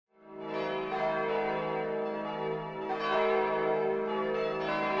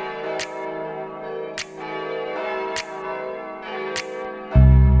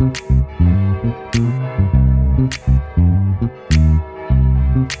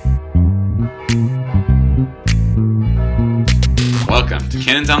Welcome to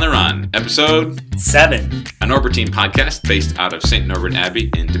Cannons on the Run, episode 7, a Norbertine podcast based out of St. Norbert Abbey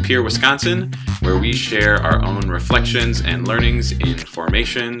in De Pere, Wisconsin, where we share our own reflections and learnings in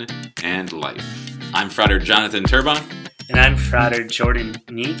formation and life. I'm Frater Jonathan Turbach. And I'm Frater Jordan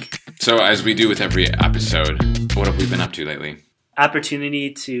Neek. So as we do with every episode, what have we been up to lately?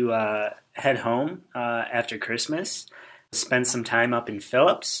 Opportunity to head home after Christmas, spend some time up in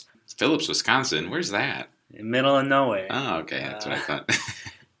Phillips. Phillips, Wisconsin. Where's that? In the middle of nowhere. Oh, okay. That's what I thought.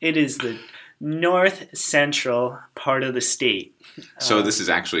 It is the north central part of the state. So this is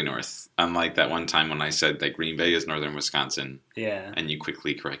actually north, unlike that one time when I said that Green Bay is northern Wisconsin. Yeah. And you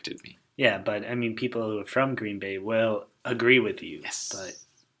quickly corrected me. Yeah, but I mean, people who are from Green Bay will agree with you. Yes.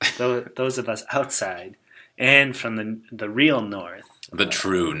 But those of us outside and from the real north. The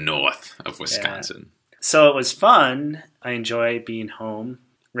true north of Wisconsin. Yeah. So it was fun. I enjoy being home,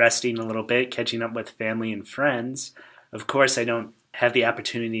 resting a little bit, catching up with family and friends. Of course, I don't have the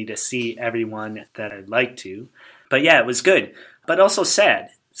opportunity to see everyone that I'd like to. But yeah, it was good, but also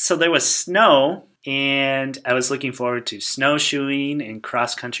sad. So there was snow, and I was looking forward to snowshoeing and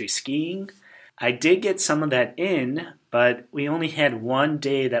cross-country skiing. I did get some of that in, but we only had one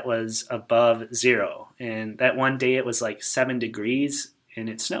day that was above zero. And that one day it was like 7 degrees, and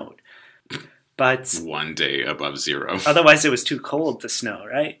it snowed. But one day above zero. Otherwise, it was too cold to snow,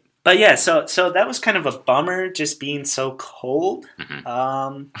 right? But yeah, so that was kind of a bummer, just being so cold.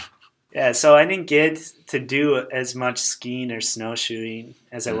 Mm-hmm. Yeah, so I didn't get to do as much skiing or snowshoeing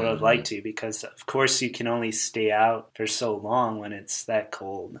as I would have liked to, because of course you can only stay out for so long when it's that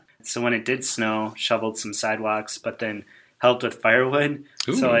cold. So when it did snow, shoveled some sidewalks, but then helped with firewood.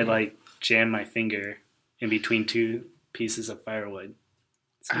 Ooh. So I jammed my finger in between two pieces of firewood.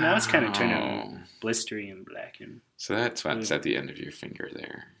 So now it's kind of turning blistery and black. So that's what's at the end of your finger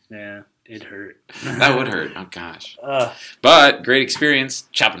there. Yeah, it hurt. That would hurt. Oh, gosh. But great experience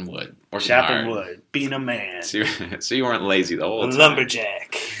chopping wood. Chopping wood. Being a man. So you weren't lazy the whole time.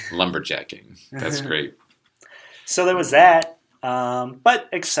 Lumberjack. Lumberjacking. That's great. So there was that. But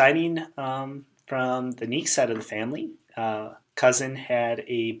exciting from the Neek side of the family. Cousin had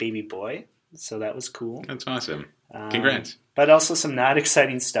a baby boy, so that was cool. That's awesome. Congrats. But also some not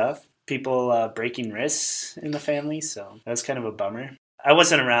exciting stuff. People breaking wrists in the family, so that was kind of a bummer. I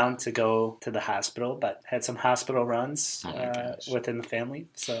wasn't around to go to the hospital, but had some hospital runs within the family.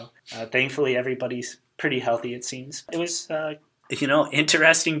 So thankfully, everybody's pretty healthy, it seems. It was,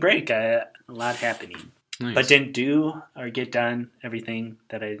 interesting break. A lot happening. Nice. But didn't do or get done everything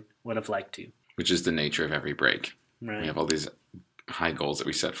that I would have liked to. Which is the nature of every break. Right. We have all these high goals that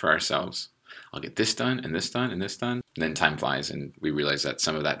we set for ourselves. I'll get this done, and this done, and this done. And then time flies, and we realize that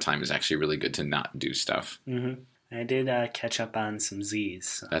some of that time is actually really good to not do stuff. Mm-hmm. I did catch up on some Z's.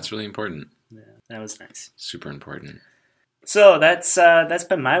 So. That's really important. Yeah, that was nice. Super important. So that's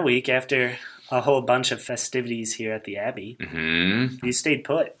been my week after a whole bunch of festivities here at the Abbey. Mm-hmm. You stayed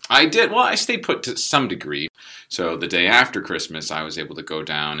put. I did. Well, I stayed put to some degree. So the day after Christmas, I was able to go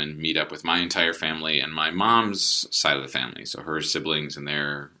down and meet up with my entire family and my mom's side of the family, so her siblings and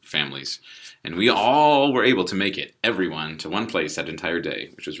their families. And we all were able to make it, everyone, to one place that entire day,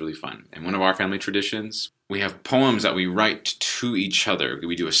 which was really fun. And one of our family traditions, we have poems that we write to each other.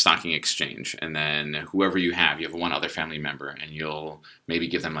 We do a stocking exchange. And then whoever you have one other family member, and you'll maybe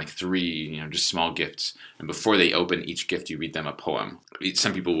give them like 3, just small gifts. And before they open each gift, you read them a poem.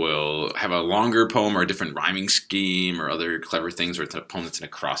 Some people will have a longer poem or a different rhyming scheme or other clever things, or it's a poem that's an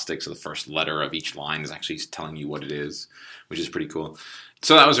acrostic, so the first letter of each line is actually telling you what it is, which is pretty cool.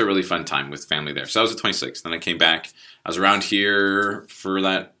 So that was a really fun time with family there. So that was the 26th. Then I came back. I was around here for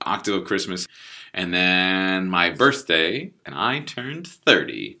that octave of Christmas. And then my birthday, and I turned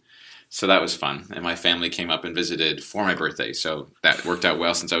 30. So that was fun. And my family came up and visited for my birthday. So that worked out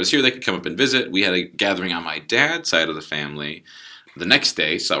well. Since I was here, they could come up and visit. We had a gathering on my dad's side of the family the next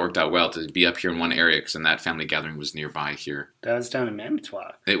day. So that worked out well to be up here in one area, because then that family gathering was nearby here. That was down in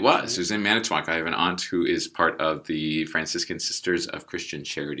Manitowoc. It was. It was in Manitowoc. I have an aunt who is part of the Franciscan Sisters of Christian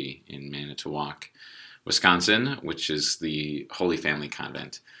Charity in Manitowoc, Wisconsin, which is the Holy Family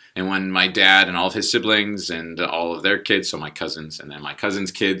Convent. And when my dad and all of his siblings and all of their kids, so my cousins and then my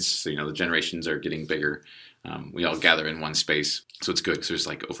cousins' kids, so, the generations are getting bigger, we all gather in one space. So it's good, because there's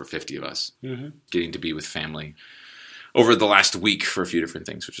like over 50 of us getting to be with family over the last week for a few different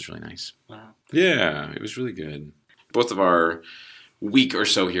things, which is really nice. Wow. Yeah, it was really good. Both of our week or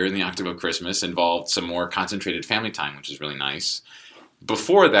so here in the octave of Christmas involved some more concentrated family time, which is really nice.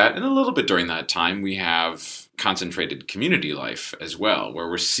 Before that, and a little bit during that time, we have concentrated community life as well, where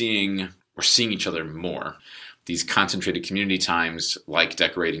we're seeing each other more. These concentrated community times, like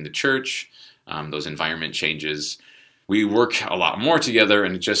decorating the church, those environment changes, we work a lot more together,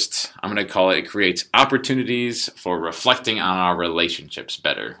 and I'm going to call it creates opportunities for reflecting on our relationships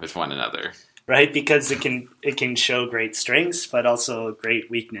better with one another. Right, because it can show great strengths, but also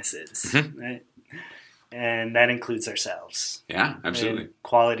great weaknesses, right? And that includes ourselves. Yeah, absolutely. And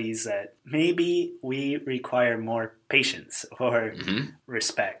qualities that maybe we require more patience or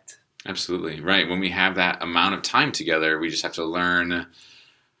respect. Absolutely, right. When we have that amount of time together, we just have to learn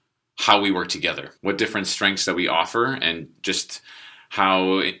how we work together, what different strengths that we offer, and just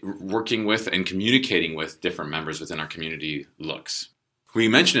how working with and communicating with different members within our community looks. We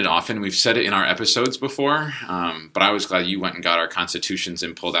mention it often. We've said it in our episodes before, but I was glad you went and got our constitutions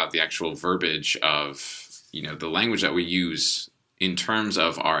and pulled out the actual verbiage of, the language that we use in terms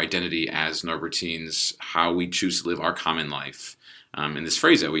of our identity as Norbertines, how we choose to live our common life. And this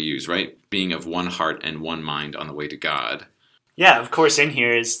phrase that we use, right? Being of one heart and one mind on the way to God. Yeah, of course, in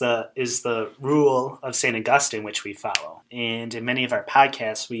here is the rule of St. Augustine, which we follow. And in many of our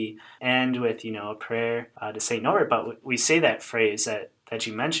podcasts, we end with, a prayer to St. Norbert, but we say that phrase that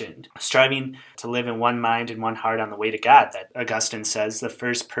you mentioned, striving to live in one mind and one heart on the way to God, that Augustine says the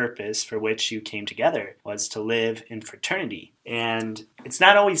first purpose for which you came together was to live in fraternity. And it's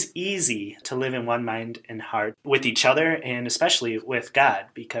not always easy to live in one mind and heart with each other, and especially with God,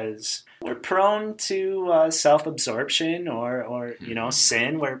 because we're prone to self-absorption or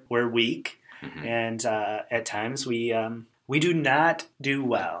sin. We're weak, and at times we do not do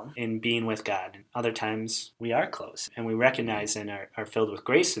well in being with God. Other times we are close, and we recognize and are filled with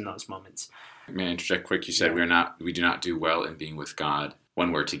grace in those moments. May I interject quick? You said we do not do well in being with God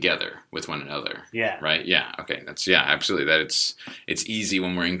when we're together with one another. Yeah. Right? Yeah. Okay. Absolutely. That it's easy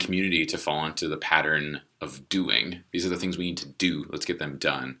when we're in community to fall into the pattern of doing. These are the things we need to do. Let's get them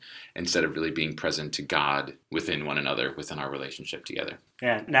done, instead of really being present to God within one another, within our relationship together.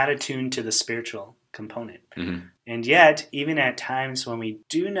 Yeah. Not attuned to the spiritual component. And yet, even at times when we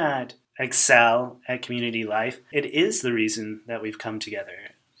do not excel at community life, it is the reason that we've come together.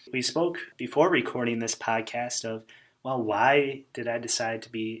 We spoke before recording this podcast of, well, why did I decide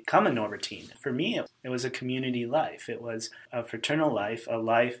to become a Norbertine? For me, it was a community life. It was a fraternal life, a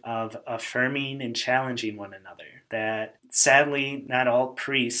life of affirming and challenging one another. That sadly, not all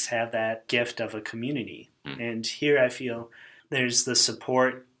priests have that gift of a community. And here I feel there's the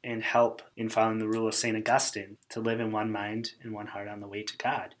support and help in following the rule of St. Augustine to live in one mind and one heart on the way to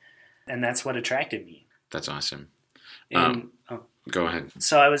God. And that's what attracted me. That's awesome. Go ahead.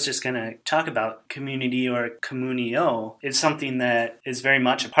 So I was just going to talk about community, or communio. It's something that is very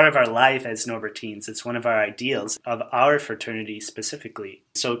much a part of our life as Norbertines. It's one of our ideals of our fraternity specifically.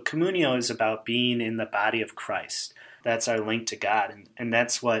 So communio is about being in the body of Christ. That's our link to God, and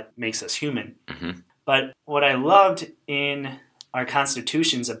that's what makes us human. But what I loved in our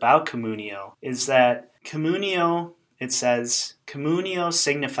constitutions about communio is that communio, it says, communio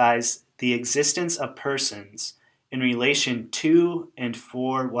signifies the existence of persons in relation to and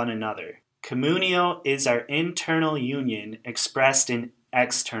for one another. Communio is our internal union expressed in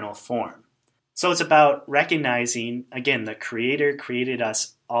external form. So it's about recognizing, again, the Creator created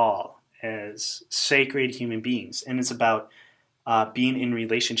us all as sacred human beings, and it's about being in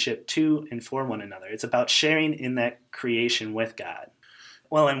relationship to and for one another. It's about sharing in that creation with God.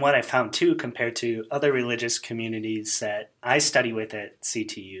 Well, and what I found too, compared to other religious communities that I study with at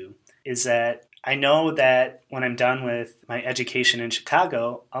CTU, is that I know that when I'm done with my education in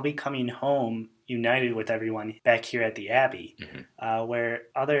Chicago, I'll be coming home united with everyone back here at the Abbey, where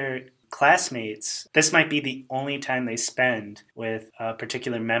other classmates, this might be the only time they spend with a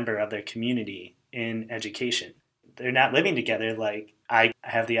particular member of their community in education. They're not living together like I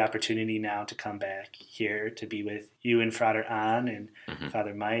have the opportunity now to come back here to be with you and Father An and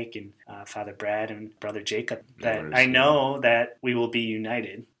Father Mike and Father Brad and Brother Jacob. That I know that we will be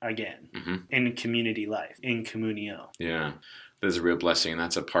united again in community life, in communio. Yeah, there's a real blessing, and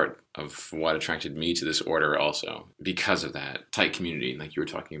that's a part of what attracted me to this order also, because of that tight community, like you were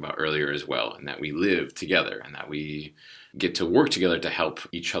talking about earlier as well, and that we live together and that we get to work together to help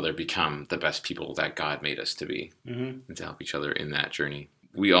each other become the best people that God made us to be, and to help each other in that journey.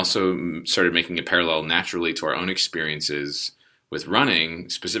 We also started making a parallel naturally to our own experiences with running,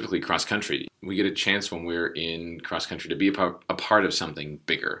 specifically cross-country. We get a chance when we're in cross-country to be a part of something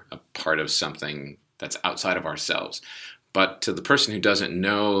bigger, a part of something that's outside of ourselves. But to the person who doesn't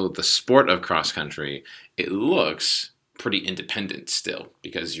know the sport of cross-country, it looks pretty independent still,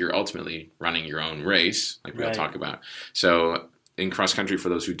 because you're ultimately running your own race, like we'll talk about. So in cross-country, for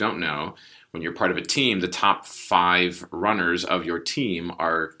those who don't know, when you're part of a team, the top 5 runners of your team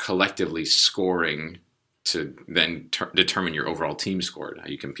are collectively scoring to then determine your overall team score, how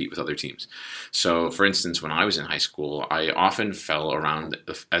you compete with other teams. So, for instance, when I was in high school, I often fell around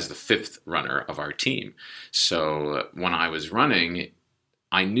as the fifth runner of our team. So when I was running,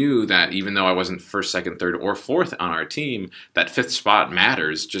 I knew that even though I wasn't first, second, third, or fourth on our team, that fifth spot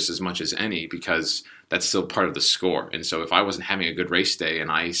matters just as much as any, because that's still part of the score. And so if I wasn't having a good race day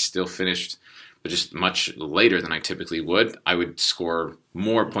and I still finished just much later than I typically would, I would score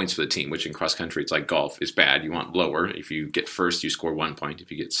more points for the team, which in cross country, it's like golf, is bad. You want lower. If you get first, you score 1 point. If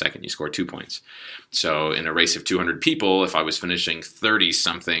you get second, you score 2 points. So in a race of 200 people, if I was finishing 30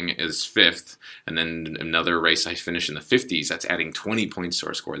 something as fifth, and then another race I finish in the 50s, that's adding 20 points to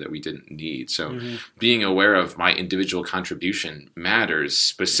our score that we didn't need. So being aware of my individual contribution matters,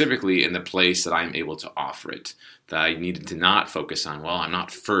 specifically in the place that I'm able to offer it. That I needed to not focus on, well, I'm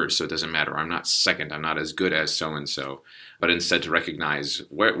not first, so it doesn't matter. I'm not second. I'm not as good as so-and-so. But instead to recognize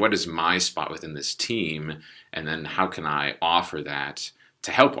what is my spot within this team, and then how can I offer that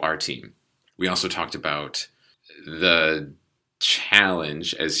to help our team. We also talked about the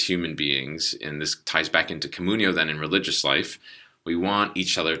challenge as human beings, and this ties back into communio then in religious life. We want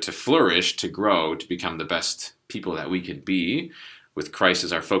each other to flourish, to grow, to become the best people that we can be. With Christ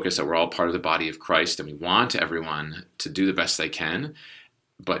as our focus, that we're all part of the body of Christ, and we want everyone to do the best they can.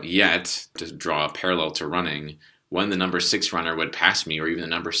 But yet, to draw a parallel to running, when the number 6 runner would pass me, or even the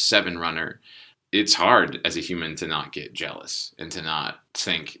number 7 runner, it's hard as a human to not get jealous and to not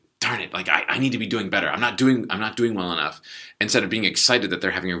think, darn it, like I need to be doing better. I'm not doing well enough. Instead of being excited that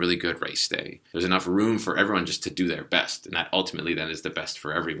they're having a really good race day. There's enough room for everyone just to do their best, and that ultimately then is the best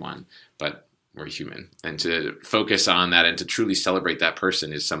for everyone. But we're human. And to focus on that and to truly celebrate that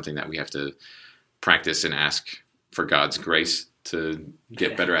person is something that we have to practice and ask for God's grace to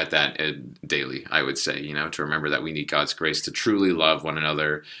get better at that daily, I would say, to remember that we need God's grace to truly love one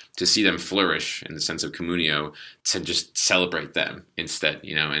another, to see them flourish in the sense of communio, to just celebrate them instead,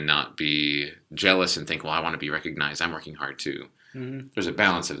 and not be jealous and think, well, I want to be recognized. I'm working hard too. Mm-hmm. There's a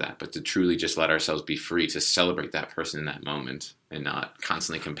balance of that, but to truly just let ourselves be free to celebrate that person in that moment and not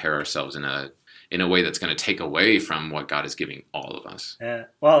constantly compare ourselves in a way that's going to take away from what God is giving all of us. Yeah.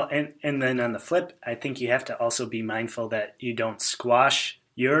 Well, and then on the flip, I think you have to also be mindful that you don't squash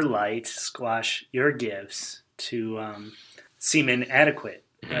your light, squash your gifts to seem inadequate,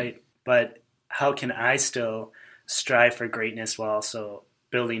 right? But how can I still strive for greatness while also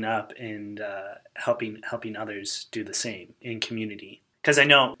building up and helping others do the same in community? Because I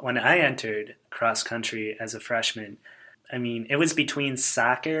know when I entered cross country as a freshman, I mean, it was between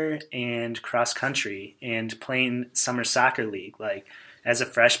soccer and cross country and playing summer soccer league. Like, as a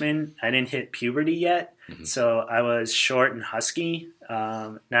freshman, I didn't hit puberty yet, so I was short and husky,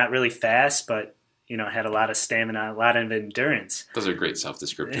 not really fast, but had a lot of stamina, a lot of endurance. Those are great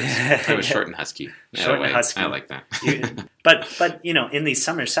self-descriptors. I was short and husky. Short and husky. I like that. But in these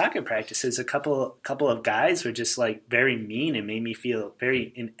summer soccer practices, a couple of guys were just like very mean and made me feel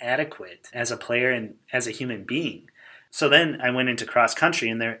very inadequate as a player and as a human being. So then I went into cross country,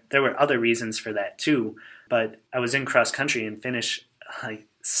 and there were other reasons for that too. But I was in cross country and finished like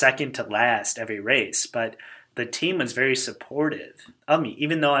second to last every race. But the team was very supportive of me,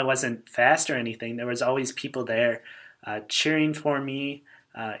 even though I wasn't fast or anything. There was always people there cheering for me,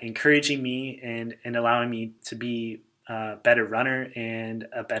 encouraging me, and allowing me to be a better runner and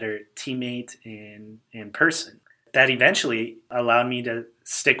a better teammate and person. That eventually allowed me to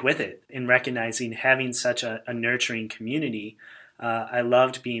stick with it in recognizing having such a nurturing community. I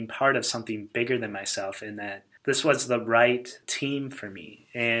loved being part of something bigger than myself, and that this was the right team for me.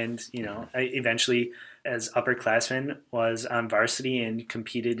 And, I eventually, as upperclassman, was on varsity and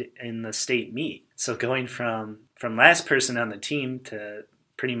competed in the state meet. So going from last person on the team to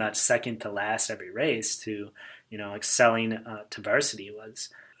pretty much second to last every race to, excelling to varsity was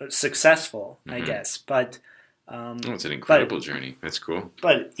successful, I guess. But it's an incredible journey. That's cool.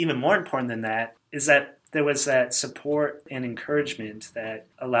 But even more important than that is that there was that support and encouragement that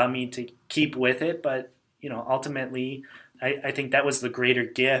allowed me to keep with it. But, ultimately, I think that was the greater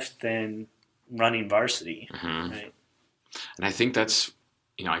gift than running varsity. Right? And I think that's,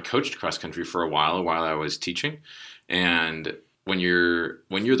 I coached cross country for a while I was teaching. And when you're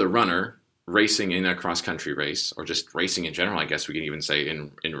the runner racing in a cross country race, or just racing in general, I guess we can even say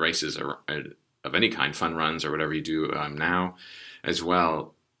in races of any kind, fun runs or whatever you do now as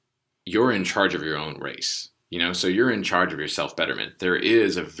well, you're in charge of your own race. So you're in charge of your self-betterment. There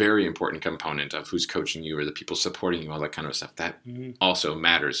is a very important component of who's coaching you or the people supporting you, all that kind of stuff. That also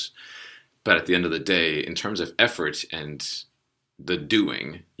matters. But at the end of the day, in terms of effort and the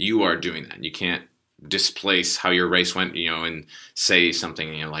doing, you are doing that. You can't displace how your race went, and say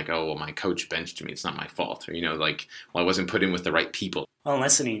something, like, oh, well, my coach benched me. It's not my fault. Or, like, well, I wasn't put in with the right people. Well,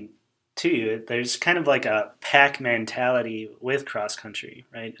 listening to you, there's kind of like a pack mentality with cross country,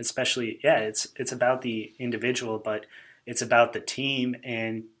 right? Especially, it's about the individual, but it's about the team,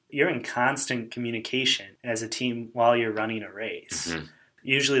 and you're in constant communication as a team while you're running a race. Mm-hmm.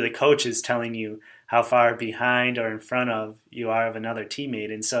 Usually the coach is telling you how far behind or in front of you are of another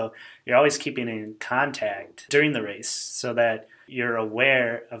teammate. And so you're always keeping in contact during the race so that you're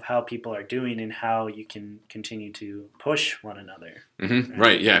aware of how people are doing and how you can continue to push one another. Mm-hmm.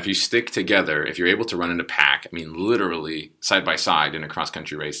 Right. Yeah. If you stick together, if you're able to run in a pack, literally side by side in a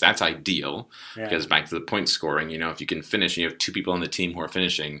cross-country race, that's ideal. Yeah. Because back to the point scoring, if you can finish and you have two people on the team who are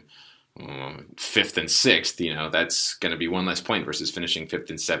finishing fifth and sixth, that's going to be one less point versus finishing fifth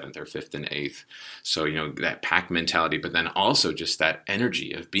and seventh or fifth and eighth. So, that pack mentality, but then also just that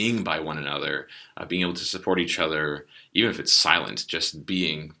energy of being by one another, being able to support each other, even if it's silent, just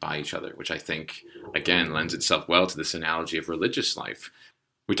being by each other, which I think, again, lends itself well to this analogy of religious life.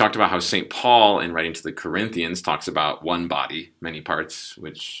 We talked about how St. Paul, in writing to the Corinthians, talks about one body, many parts,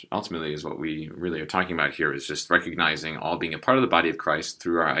 which ultimately is what we really are talking about here, is just recognizing all being a part of the body of Christ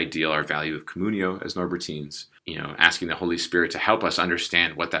through our ideal, our value of communio as Norbertines, asking the Holy Spirit to help us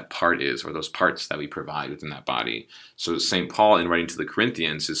understand what that part is, or those parts that we provide within that body. So St. Paul, in writing to the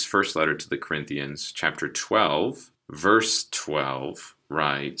Corinthians, his first letter to the Corinthians, chapter 12, verse 12,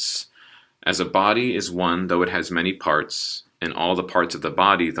 writes, "As a body is one, though it has many parts, and all the parts of the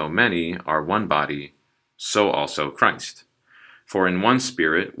body, though many, are one body, so also Christ. For in one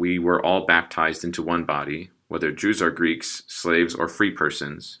Spirit we were all baptized into one body, whether Jews or Greeks, slaves or free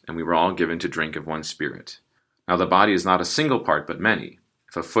persons, and we were all given to drink of one Spirit. Now the body is not a single part, but many.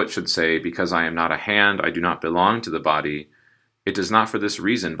 If a foot should say, because I am not a hand, I do not belong to the body, it does not for this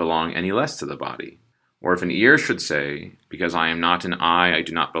reason belong any less to the body. Or if an ear should say, because I am not an eye, I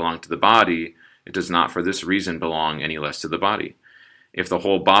do not belong to the body, it does not for this reason belong any less to the body. If the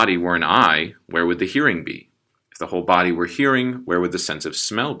whole body were an eye, where would the hearing be? If the whole body were hearing, where would the sense of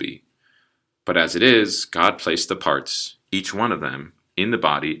smell be? But as it is, God placed the parts, each one of them, in the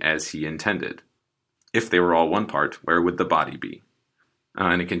body as he intended. If they were all one part, where would the body be?"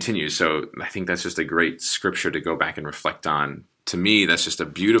 And it continues. So I think that's just a great scripture to go back and reflect on. To me, that's just a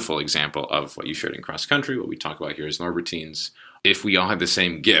beautiful example of what you shared in cross country, what we talk about here as Norbertines. If we all had the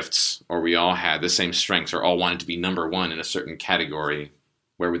same gifts, or we all had the same strengths, or all wanted to be number one in a certain category,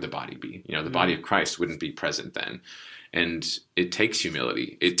 where would the body be? The body of Christ wouldn't be present then. And it takes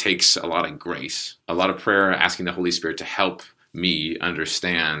humility. It takes a lot of grace, a lot of prayer, asking the Holy Spirit to help me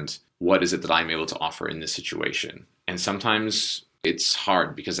understand what is it that I'm able to offer in this situation. And sometimes it's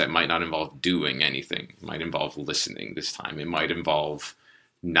hard because that might not involve doing anything. It might involve listening this time. It might involve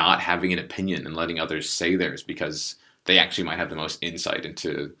not having an opinion and letting others say theirs because they actually might have the most insight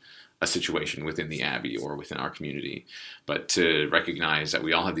into a situation within the Abbey or within our community. But to recognize that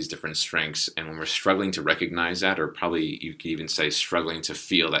we all have these different strengths, and when we're struggling to recognize that, or probably you could even say struggling to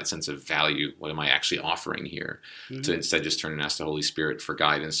feel that sense of value, what am I actually offering here? Mm-hmm. To instead just turn and ask the Holy Spirit for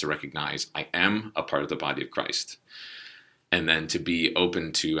guidance to recognize I am a part of the body of Christ. And then to be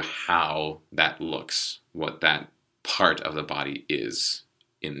open to how that looks, what that part of the body is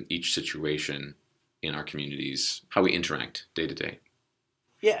in each situation, in our communities, how we interact day to day.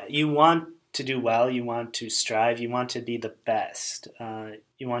 Yeah, you want to do well, you want to strive, you want to be the best.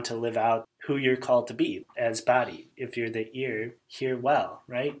 You want to live out who you're called to be as body. If you're the ear, hear well,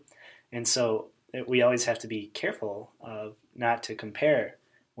 right? And so we always have to be careful of not to compare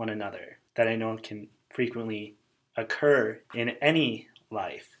one another. That I know can frequently occur in any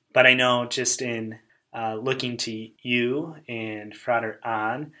life. But I know just in looking to you and Frater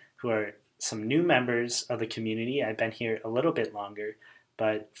An, who are some new members of the community, I've been here a little bit longer,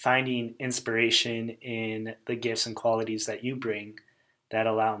 but finding inspiration in the gifts and qualities that you bring that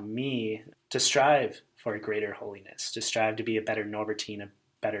allow me to strive for a greater holiness, to strive to be a better Norbertine, a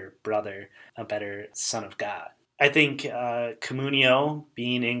better brother, a better son of God. I think communio,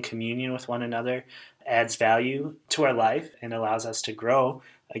 being in communion with one another, adds value to our life and allows us to grow,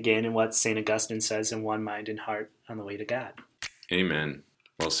 again, in what St. Augustine says, in one mind and heart on the way to God. Amen.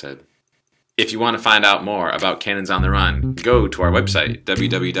 Well said. If you want to find out more about Canons on the Run, go to our website,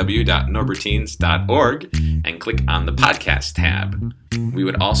 www.norbertines.org, and click on the podcast tab. We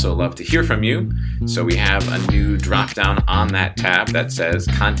would also love to hear from you, so we have a new drop-down on that tab that says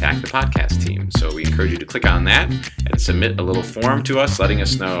Contact the Podcast Team. So we encourage you to click on that and submit a little form to us, letting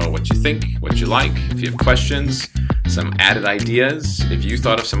us know what you think, what you like, if you have questions, some added ideas, if you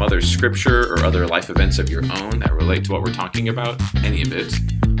thought of some other scripture or other life events of your own that relate to what we're talking about, any of it.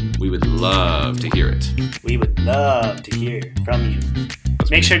 We would love to hear it. We would love to hear from you.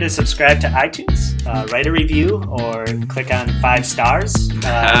 Make sure to subscribe to iTunes, write a review, or click on 5 stars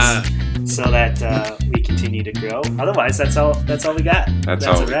so that we continue to grow. Otherwise, that's all we got. That's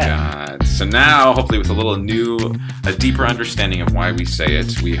all we got. So now, hopefully with a deeper understanding of why we say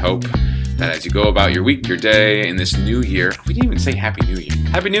it, we hope that as you go about your week, your day, in this new year, we didn't even say Happy New Year.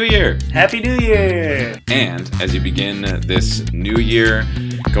 Happy New Year! Happy New Year! And as you begin this new year,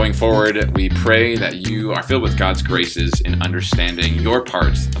 going forward, we pray that you are filled with God's graces in understanding your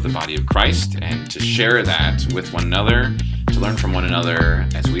part of the body of Christ and to share that with one another, to learn from one another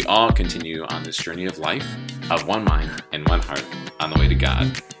as we all continue on this journey of life of one mind and one heart on the way to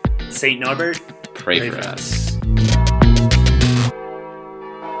God. St. Norbert, pray for us.